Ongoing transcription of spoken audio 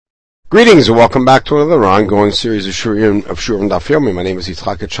Greetings and welcome back to another ongoing series of Shurim Daf Yomi. My name is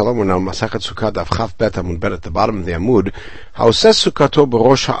Yitzchak Etshalom. We're now Masachet Sukkah Daf Chaf Bet Amud Bet at the bottom of the Amud. Haoses Sukkato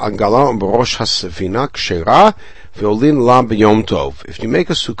B'rosh Ha'agala and B'rosh Ha'sefina Kshera Ve'olin La B'Yom Tov. If you make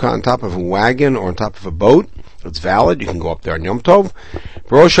a sukkah on top of a wagon or on top of a boat, it's valid. You can go up there on Yom Tov.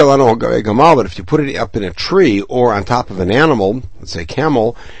 B'rosh Ha'lano Gamal, but if you put it up in a tree or on top of an animal, let's say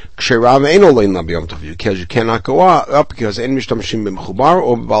camel, Kshera Ve'eno Lein La B'Yom Tov, because you cannot go up because En Mishtamashim B'Mechubar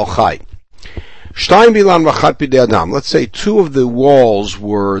or B'Bal Chai. Let's say two of the walls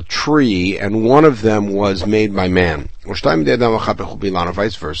were tree and one of them was made by man. Or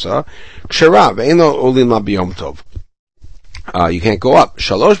vice versa. You can't go up. If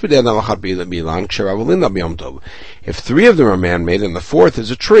three of them are man-made and the fourth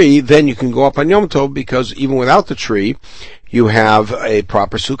is a tree, then you can go up on Yom Tov, because even without the tree, you have a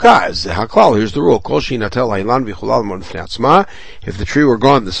proper sukkah. Here's the rule. If the tree were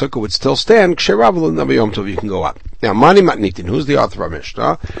gone, the sukkah would still stand. You can go up. Now, Mani Matnitin, who's the author of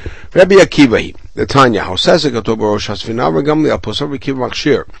Mishnah? Rabbi Akiva, the Tanya.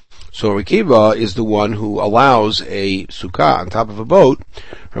 So Akiva is the one who allows a sukkah on top of a boat.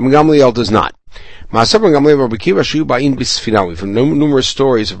 Rabbi Gamliel does not. From numerous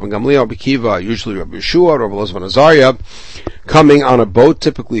stories of Rabbi Gamliel, Rabbi Akiva, usually Rabbi Yeshua, Rabbi Elazar Azariah, coming on a boat,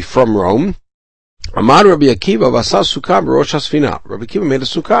 typically from Rome. Amar Rabbi Akiva v'asa sukkah b'rosh hasfina. Rabbi Akiva made a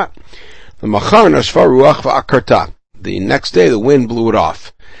sukkah. The next day, the wind blew it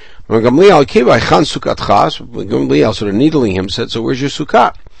off. Rabbi Gamliel, sort of needling him, said, "So where's your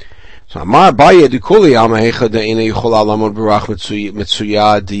sukkah?" So Amar Abaye Dikuli Alma Hecha De'ina Yichola Lamod Barach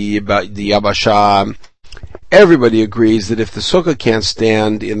Mitsuya Yabasha. Everybody agrees that if the sukkah can't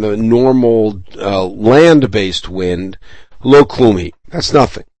stand in the normal land-based wind, lo klumi, that's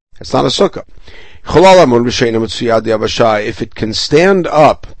nothing. It's not a sukkah. If it can stand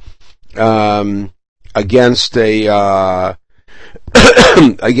up against an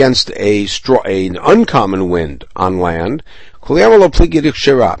uncommon wind on land,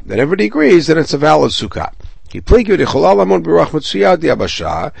 then everybody agrees that it's a valid sukkah.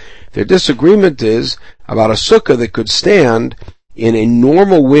 Their disagreement is about a sukkah that could stand in a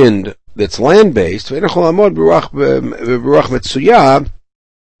normal wind that's land-based, but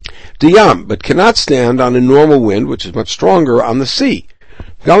cannot stand on a normal wind, which is much stronger, on the sea.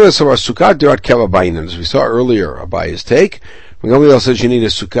 As we saw earlier, Abaye's take, Gamliel says you need a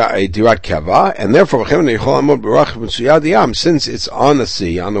sukkah, a dirat kava, and therefore, since it's on the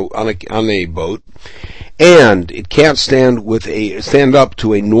sea, on a boat, and it can't stand up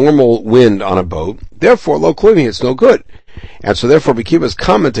to a normal wind on a boat, therefore, lo klumi, it's no good. And so therefore, Bikiva's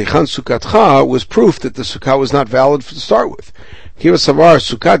comment, Echan sukkatcha, was proof that the sukkah was not valid to start with. Bikiva savar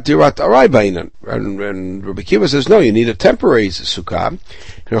sukkah dirat aray bainan. And Rabbi Kiva says, no, you need a temporary sukkah.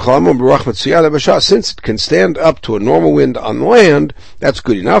 Since it can stand up to a normal wind on land, that's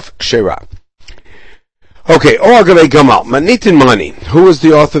good enough. Kshera. Okay, Orgave Gamal, Manitin Mani. Who is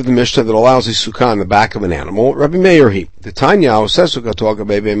the author of the Mishnah that allows a sukkah on the back of an animal? Rabbi Meir he. The Tanya says sukkah to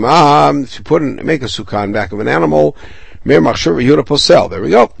Orgave Bema. If you make a sukkah on the back of an animal, Meir Machshur Yehuda Posel. There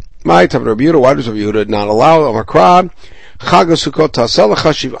we go. My Tav Rabbi Yehuda. Why does Rabbi Yehuda not allow Amakra? Chag Sukkot Tasel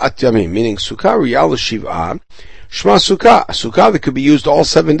Chashivat Yamim, meaning sukkah riyal shiv'ah. Shma sukkah, a sukkah that could be used all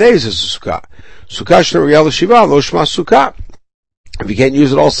 7 days as a sukkah. Sukkah shna riyal shiv'ah lo shma sukkah. If you can't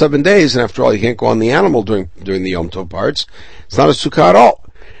use it all 7 days, and after all you can't go on the animal during the Yom Tov parts, it's not a sukkah at all.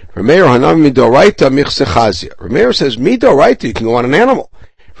 Rameir hanav midoraita michse chazia. Rameir says midoraita you can go on an animal.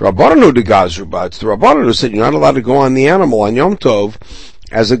 Rabbananu de gazru, but it's the Rabbananu who said you're not allowed to go on the animal on Yom Tov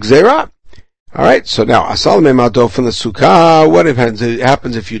as a gzeirah. Alright, so now, asal me'madov from the sukkah, what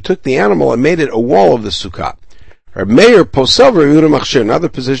happens if you took the animal and made it a wall of the sukkah? Meir posel v'Yehuda machshir, now the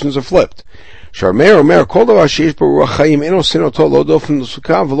positions are flipped.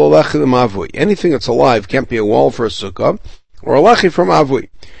 Anything that's alive can't be a wall for a sukkah, or a lachi from avui.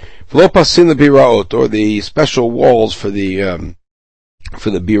 Or the special walls for the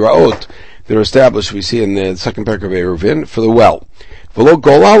biraot that are established, we see in the second parak of Eruvin, for the well.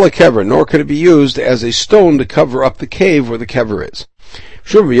 Nor could it be used as a stone to cover up the cave where the kever is.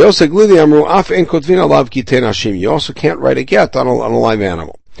 You also can't write a get on a live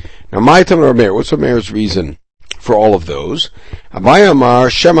animal. Now, what's Rameir's reason for all of those? Abayamar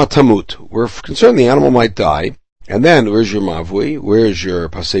Shema Tamut. We're concerned the animal might die, and then where's your mavui? Where's your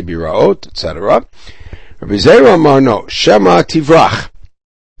pasei biraot, etc. Rabbi Zera Amar no Shema Tivrach.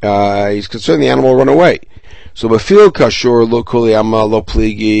 He's concerned the animal will run away. So bafil kashur lo kuliyama lo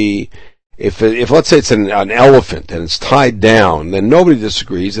pligi. If let's say it's an elephant and it's tied down, then nobody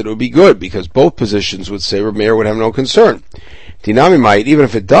disagrees that it would be good, because both positions would say Rameir would have no concern. Dinami might, even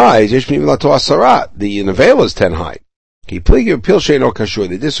if it dies, the nevela is 10 high. They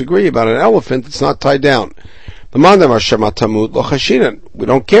disagree about an elephant that's not tied down. We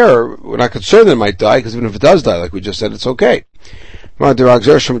don't care, we're not concerned that it might die, because even if it does die, like we just said, it's okay. But they're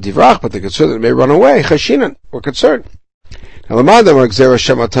concerned that it may run away. We're concerned. Now, why doesn't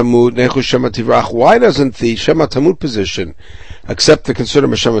the Shema Tamud position accept the concern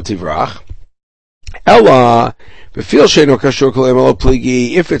of Shema Tivrach?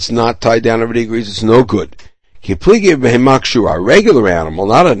 If it's not tied down, everybody agrees it's no good. A regular animal,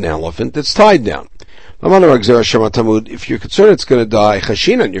 not an elephant, that's tied down. If you're concerned it's going to die,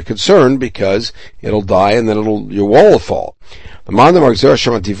 you're concerned because it'll die and then your wall will fall. But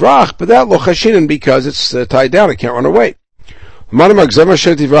that because it's tied down, it can't run away. Now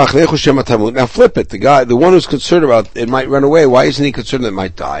flip it. The one who's concerned about it might run away, why isn't he concerned that it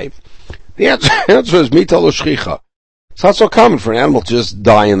might die? The answer is mita lo shchicha. It's not so common for an animal to just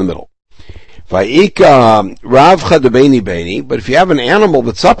die in the middle. But if you have an animal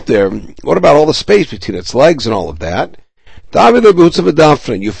that's up there, what about all the space between its legs and all of that?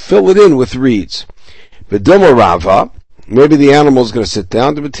 You fill it in with reeds. Maybe the animal is going to sit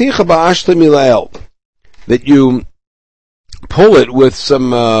down. That you pull it with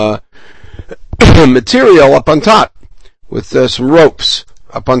some material up on top, with some ropes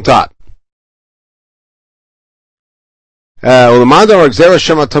up on top. So why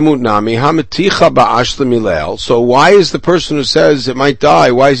is the person who says it might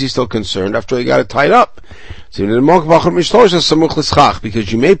die, why is he still concerned after he got it tied up? Because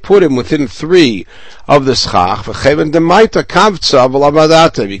you may put him within 3 of the schach,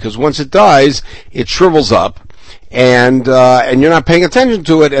 because once it dies, it shrivels up, and you're not paying attention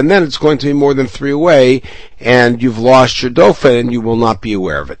to it, and then it's going to be more than 3 away, and you've lost your dofen, and you will not be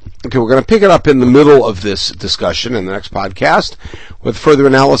aware of it. Okay, we're going to pick it up in the middle of this discussion in the next podcast, with further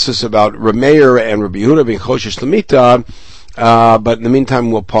analysis about Rameir and Rabbi Yehuda being Choshesh Lamita, but in the meantime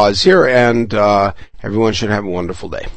we'll pause here, and everyone should have a wonderful day.